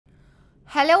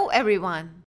Hello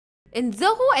everyone. In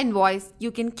Zoho Invoice,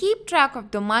 you can keep track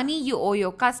of the money you owe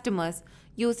your customers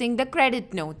using the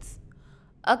credit notes.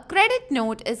 A credit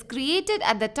note is created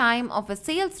at the time of a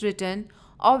sales return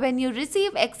or when you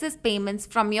receive excess payments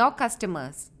from your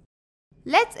customers.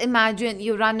 Let's imagine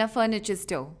you run a furniture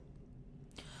store.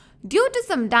 Due to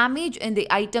some damage in the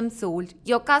items sold,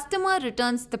 your customer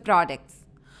returns the products.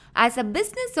 As a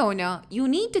business owner, you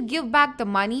need to give back the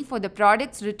money for the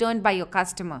products returned by your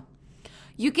customer.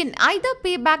 You can either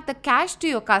pay back the cash to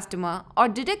your customer or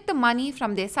deduct the money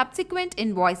from their subsequent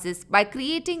invoices by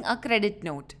creating a credit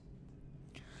note.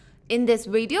 In this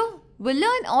video, we'll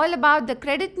learn all about the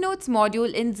credit notes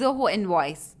module in Zoho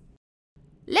Invoice.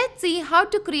 Let's see how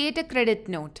to create a credit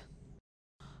note.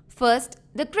 First,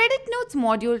 the credit notes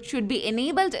module should be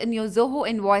enabled in your Zoho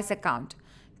Invoice account.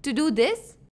 To do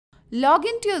this, log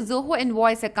into your Zoho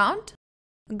Invoice account,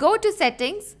 go to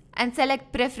Settings and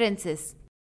select Preferences.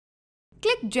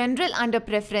 Click General under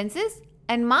Preferences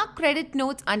and mark Credit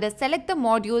Notes under Select the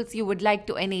modules you would like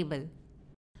to enable.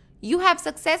 You have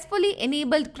successfully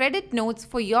enabled credit notes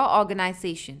for your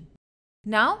organization.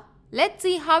 Now, let's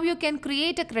see how you can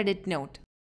create a credit note.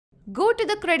 Go to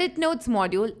the Credit Notes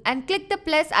module and click the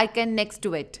plus icon next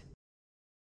to it.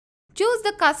 Choose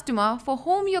the customer for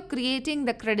whom you're creating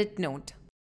the credit note.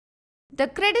 The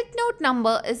credit note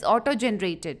number is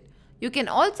auto-generated. You can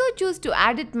also choose to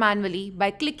add it manually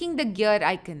by clicking the gear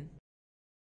icon.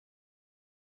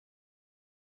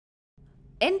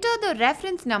 Enter the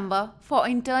reference number for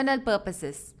internal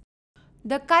purposes.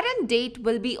 The current date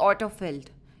will be auto-filled.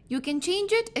 You can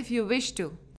change it if you wish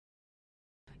to.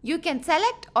 You can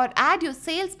select or add your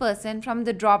salesperson from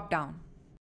the drop-down.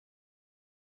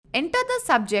 Enter the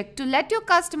subject to let your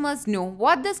customers know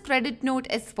what this credit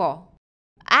note is for.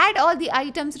 Add all the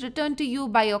items returned to you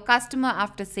by your customer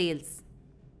after sales.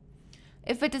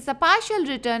 If it is a partial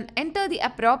return, enter the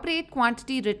appropriate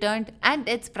quantity returned and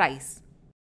its price.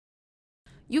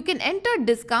 You can enter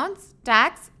discounts,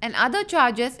 tax, and other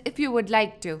charges if you would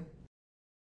like to.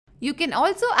 You can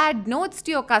also add notes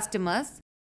to your customers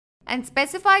and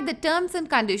specify the terms and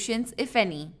conditions if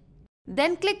any.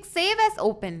 Then click Save as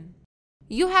Open.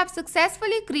 You have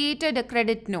successfully created a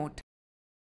credit note.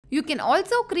 You can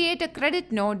also create a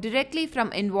credit note directly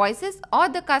from Invoices or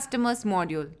the Customers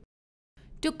module.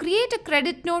 To create a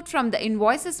credit note from the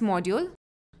Invoices module,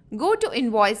 go to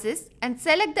Invoices and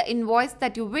select the invoice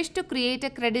that you wish to create a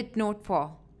credit note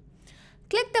for.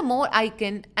 Click the More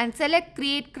icon and select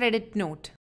Create Credit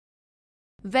Note.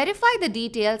 Verify the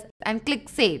details and click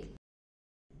Save.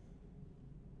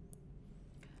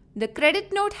 The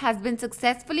credit note has been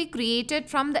successfully created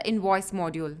from the Invoice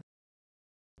module.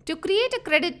 To create a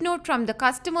credit note from the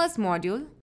Customers module,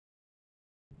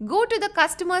 go to the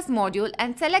Customers module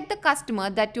and select the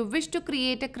customer that you wish to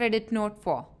create a credit note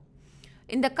for.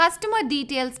 In the Customer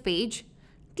Details page,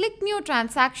 click New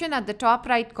Transaction at the top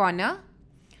right corner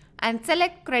and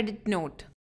select Credit Note.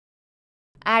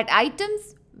 Add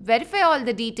items, verify all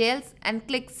the details and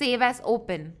click Save as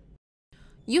Open.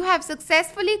 You have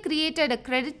successfully created a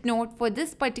credit note for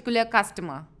this particular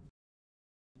customer.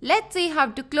 Let's see how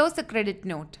to close a credit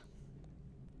note.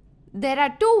 There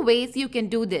are two ways you can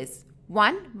do this.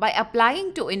 One, by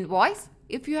applying to invoice.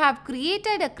 If you have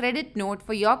created a credit note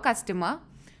for your customer,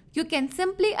 you can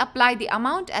simply apply the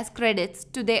amount as credits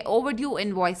to their overdue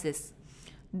invoices.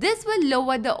 This will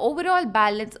lower the overall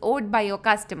balance owed by your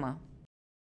customer.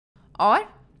 Or,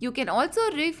 you can also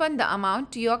refund the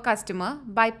amount to your customer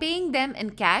by paying them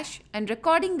in cash and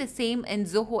recording the same in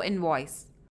Zoho Invoice.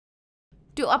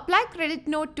 To apply credit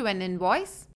note to an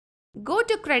invoice, go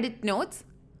to Credit Notes,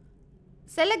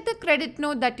 select the credit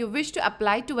note that you wish to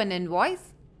apply to an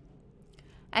invoice,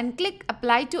 and click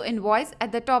Apply to Invoice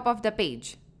at the top of the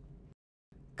page.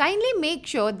 Kindly make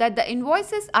sure that the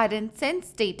invoices are in Sent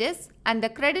status and the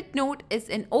credit note is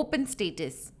in Open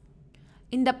status.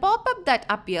 In the pop-up that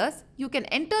appears, you can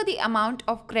enter the amount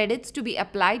of credits to be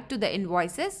applied to the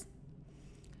invoices.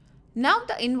 Now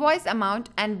the invoice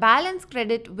amount and balance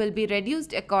credit will be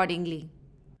reduced accordingly.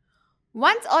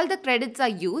 Once all the credits are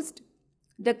used,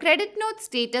 the credit note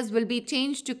status will be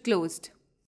changed to Closed.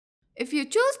 If you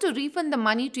choose to refund the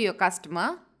money to your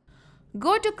customer,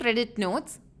 go to Credit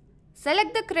Notes,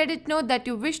 select the credit note that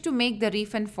you wish to make the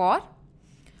refund for,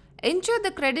 ensure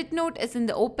the credit note is in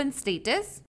the Open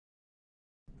status,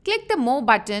 click the More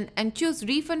button and choose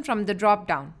Refund from the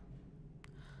drop-down.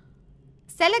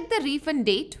 Select the refund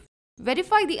date,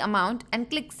 verify the amount and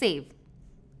click Save.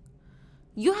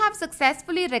 You have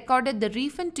successfully recorded the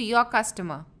refund to your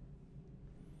customer.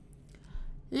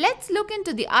 Let's look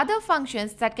into the other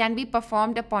functions that can be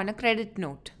performed upon a credit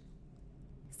note.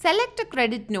 Select a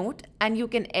credit note and you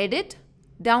can edit,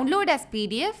 download as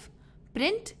PDF,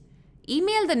 print,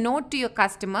 email the note to your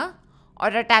customer, or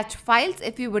attach files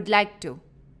if you would like to.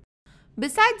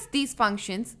 Besides these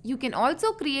functions, you can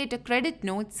also create a credit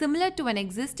note similar to an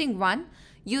existing one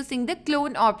using the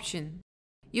clone option.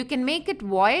 You can make it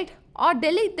void or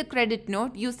delete the credit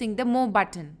note using the More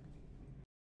button.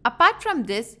 Apart from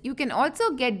this, you can also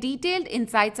get detailed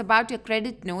insights about your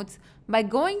credit notes by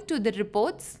going to the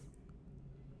reports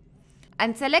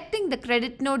and selecting the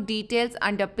credit note details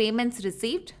under payments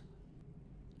received.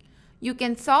 You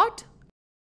can sort,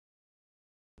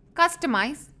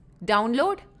 customize,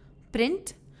 download,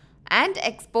 print, and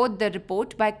export the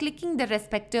report by clicking the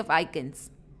respective icons.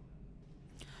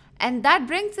 And that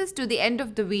brings us to the end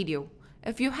of the video.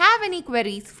 If you have any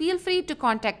queries, feel free to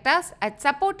contact us at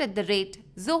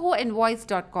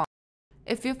support@zohoinvoice.com.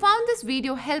 If you found this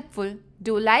video helpful,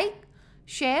 do like,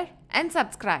 share, and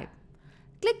subscribe.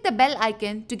 Click the bell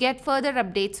icon to get further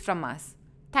updates from us.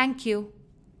 Thank you.